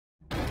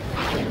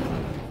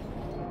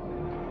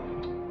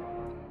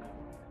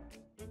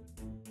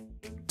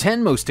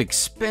10 most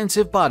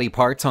expensive body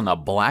parts on the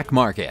black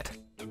market.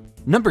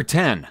 Number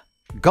 10.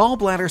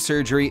 Gallbladder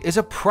surgery is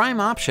a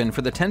prime option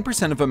for the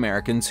 10% of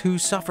Americans who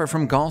suffer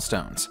from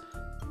gallstones.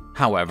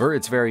 However,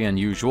 it's very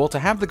unusual to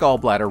have the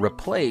gallbladder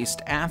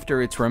replaced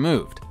after it's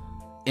removed.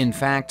 In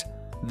fact,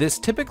 this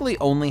typically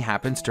only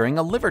happens during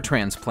a liver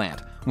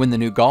transplant, when the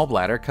new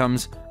gallbladder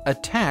comes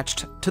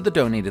attached to the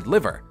donated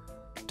liver.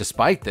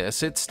 Despite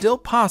this, it's still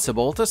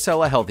possible to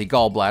sell a healthy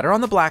gallbladder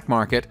on the black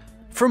market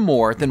for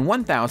more than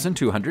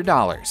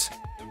 $1,200.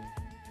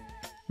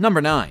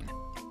 Number 9.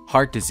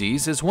 Heart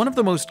disease is one of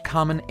the most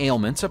common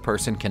ailments a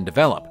person can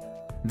develop.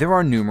 There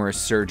are numerous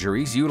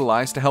surgeries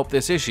utilized to help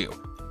this issue,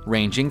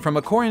 ranging from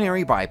a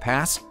coronary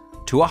bypass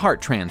to a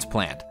heart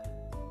transplant.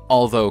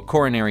 Although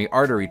coronary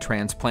artery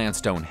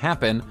transplants don't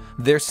happen,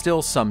 there's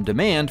still some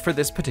demand for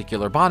this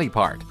particular body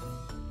part.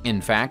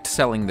 In fact,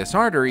 selling this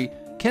artery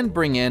can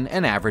bring in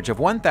an average of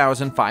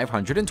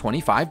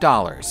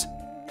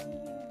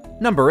 $1,525.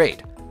 Number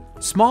 8.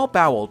 Small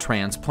bowel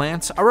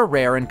transplants are a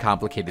rare and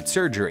complicated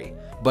surgery,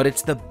 but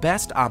it's the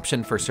best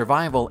option for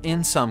survival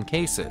in some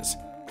cases.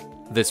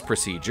 This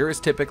procedure is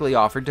typically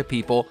offered to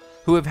people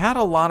who have had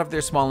a lot of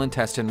their small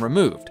intestine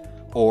removed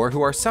or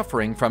who are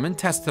suffering from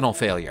intestinal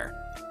failure.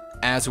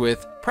 As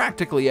with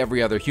practically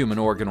every other human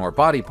organ or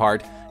body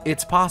part,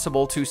 it's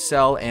possible to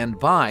sell and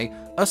buy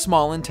a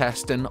small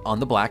intestine on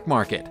the black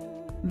market.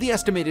 The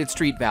estimated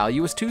street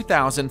value is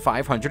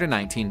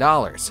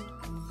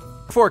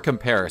 $2,519. For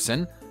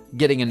comparison,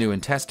 getting a new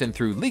intestine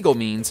through legal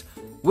means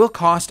will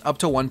cost up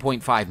to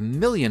 $1.5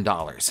 million,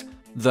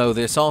 though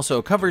this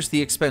also covers the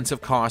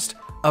expensive cost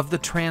of the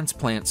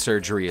transplant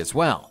surgery as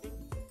well.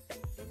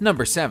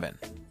 Number 7.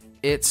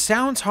 It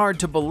sounds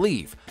hard to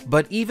believe,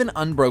 but even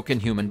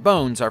unbroken human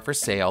bones are for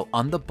sale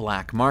on the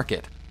black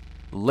market.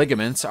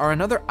 Ligaments are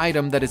another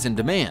item that is in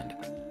demand.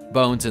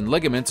 Bones and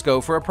ligaments go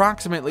for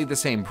approximately the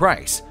same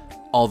price,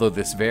 although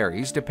this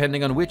varies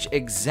depending on which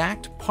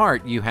exact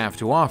part you have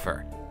to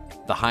offer.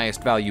 The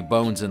highest value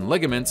bones and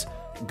ligaments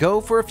go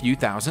for a few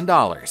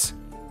 $1,000s.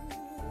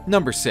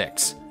 Number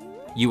 6.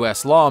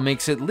 U.S. law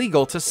makes it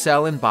legal to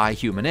sell and buy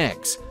human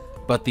eggs,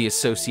 but the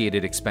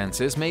associated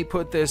expenses may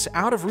put this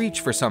out of reach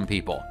for some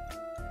people.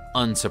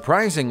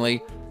 Unsurprisingly,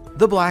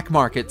 the black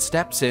market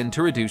steps in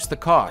to reduce the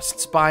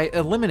costs by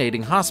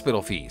eliminating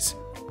hospital fees.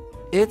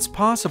 It's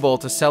possible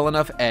to sell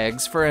enough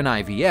eggs for an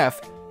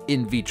IVF,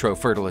 in vitro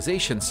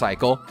fertilization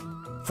cycle,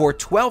 for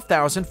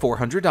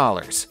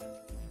 $12,400.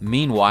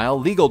 Meanwhile,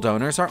 legal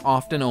donors are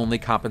often only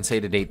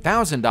compensated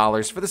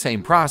 $8,000 for the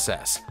same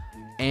process,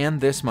 and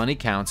this money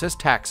counts as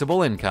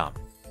taxable income.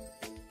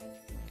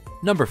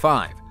 Number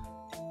 5.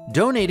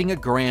 Donating a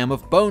gram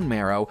of bone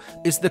marrow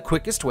is the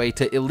quickest way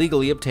to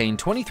illegally obtain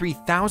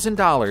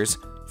 $23,000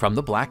 from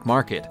the black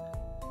market.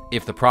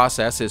 If the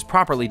process is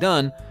properly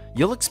done,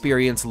 you'll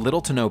experience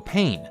little to no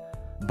pain,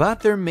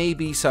 but there may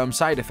be some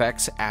side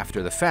effects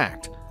after the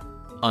fact.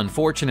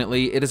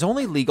 Unfortunately, it is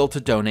only legal to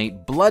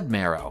donate blood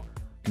marrow,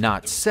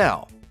 not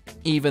cell,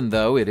 even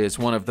though it is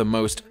one of the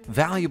most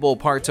valuable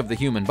parts of the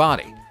human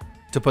body.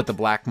 To put the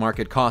black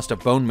market cost of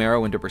bone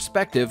marrow into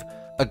perspective,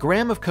 a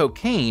gram of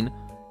cocaine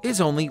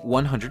is only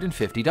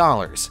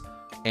 $150,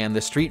 and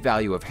the street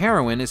value of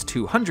heroin is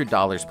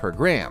 $200 per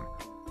gram.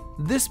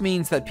 This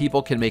means that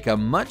people can make a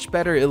much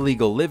better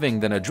illegal living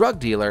than a drug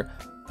dealer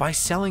by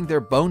selling their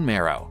bone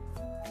marrow.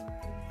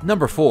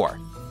 Number 4.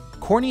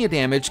 Cornea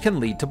damage can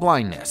lead to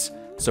blindness,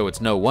 so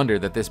it's no wonder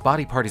that this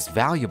body part is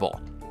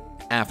valuable.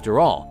 After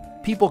all,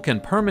 people can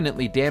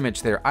permanently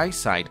damage their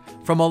eyesight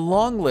from a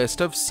long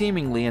list of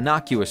seemingly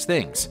innocuous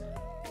things,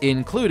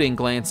 including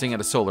glancing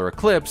at a solar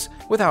eclipse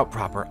without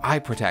proper eye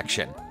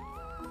protection.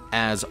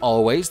 As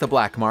always, the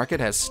black market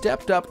has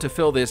stepped up to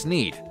fill this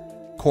need.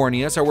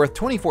 Corneas are worth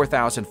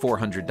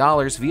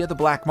 $24,400 via the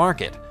black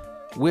market,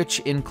 which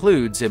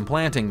includes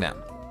implanting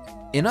them.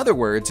 In other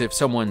words, if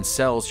someone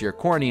sells your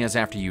corneas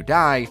after you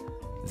die,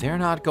 they're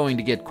not going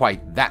to get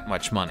quite that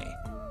much money.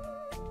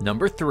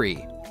 Number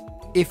 3.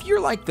 If you're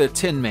like the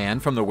Tin Man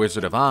from The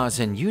Wizard of Oz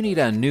and you need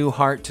a new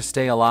heart to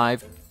stay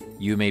alive,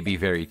 you may be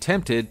very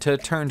tempted to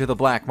turn to the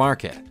black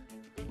market.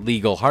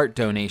 Legal heart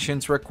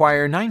donations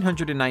require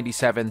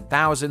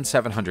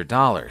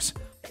 $997,700,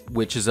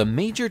 which is a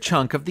major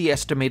chunk of the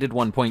estimated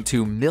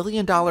 $1.2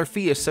 million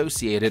fee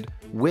associated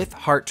with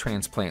heart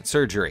transplant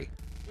surgery.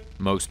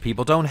 Most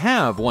people don't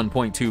have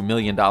 $1.2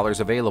 million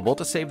available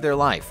to save their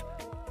life,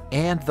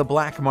 and the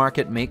black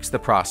market makes the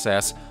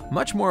process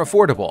much more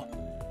affordable.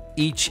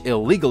 Each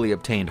illegally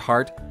obtained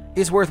heart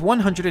is worth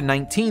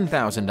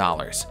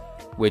 $119,000,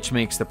 which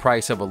makes the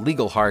price of a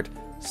legal heart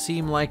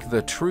seem like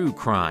the true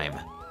crime.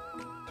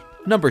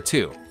 Number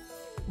 2.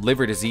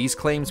 Liver disease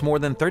claims more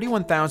than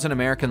 31,000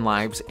 American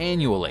lives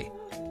annually.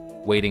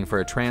 Waiting for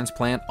a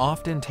transplant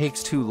often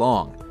takes too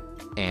long,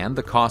 and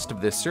the cost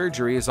of this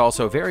surgery is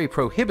also very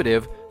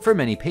prohibitive for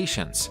many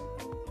patients.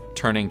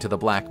 Turning to the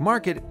black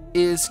market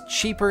is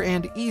cheaper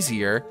and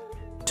easier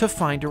to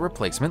find a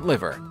replacement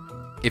liver.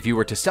 If you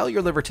were to sell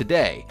your liver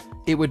today,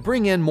 it would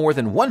bring in more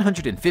than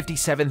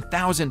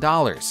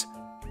 $157,000.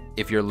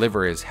 If your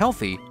liver is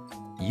healthy,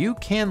 you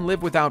can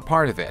live without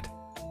part of it.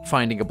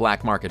 Finding a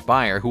black market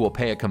buyer who will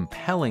pay a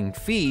compelling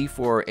fee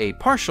for a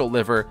partial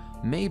liver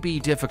may be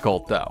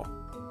difficult, though.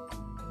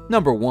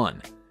 Number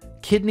 1.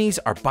 Kidneys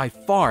are by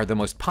far the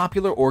most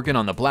popular organ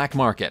on the black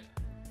market.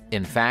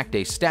 In fact,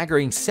 a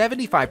staggering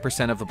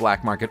 75% of the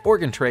black market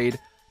organ trade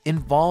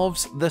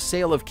involves the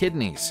sale of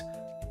kidneys.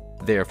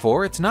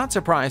 Therefore, it's not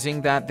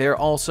surprising that they're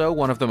also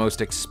one of the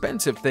most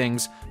expensive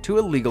things to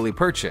illegally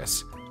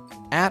purchase.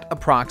 At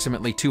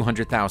approximately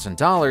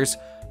 $200,000,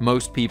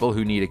 most people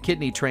who need a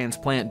kidney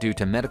transplant due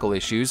to medical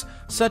issues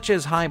such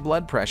as high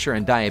blood pressure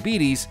and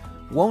diabetes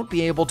won't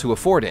be able to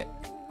afford it.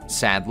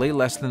 Sadly,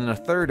 less than a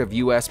third of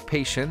U.S.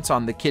 patients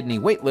on the kidney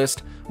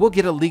waitlist will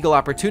get a legal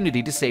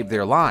opportunity to save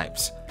their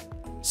lives.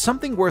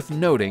 Something worth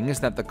noting is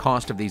that the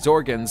cost of these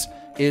organs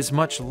is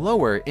much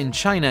lower in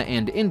China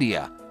and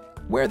India,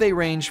 where they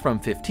range from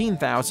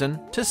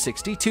 $15,000 to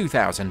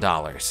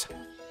 $62,000.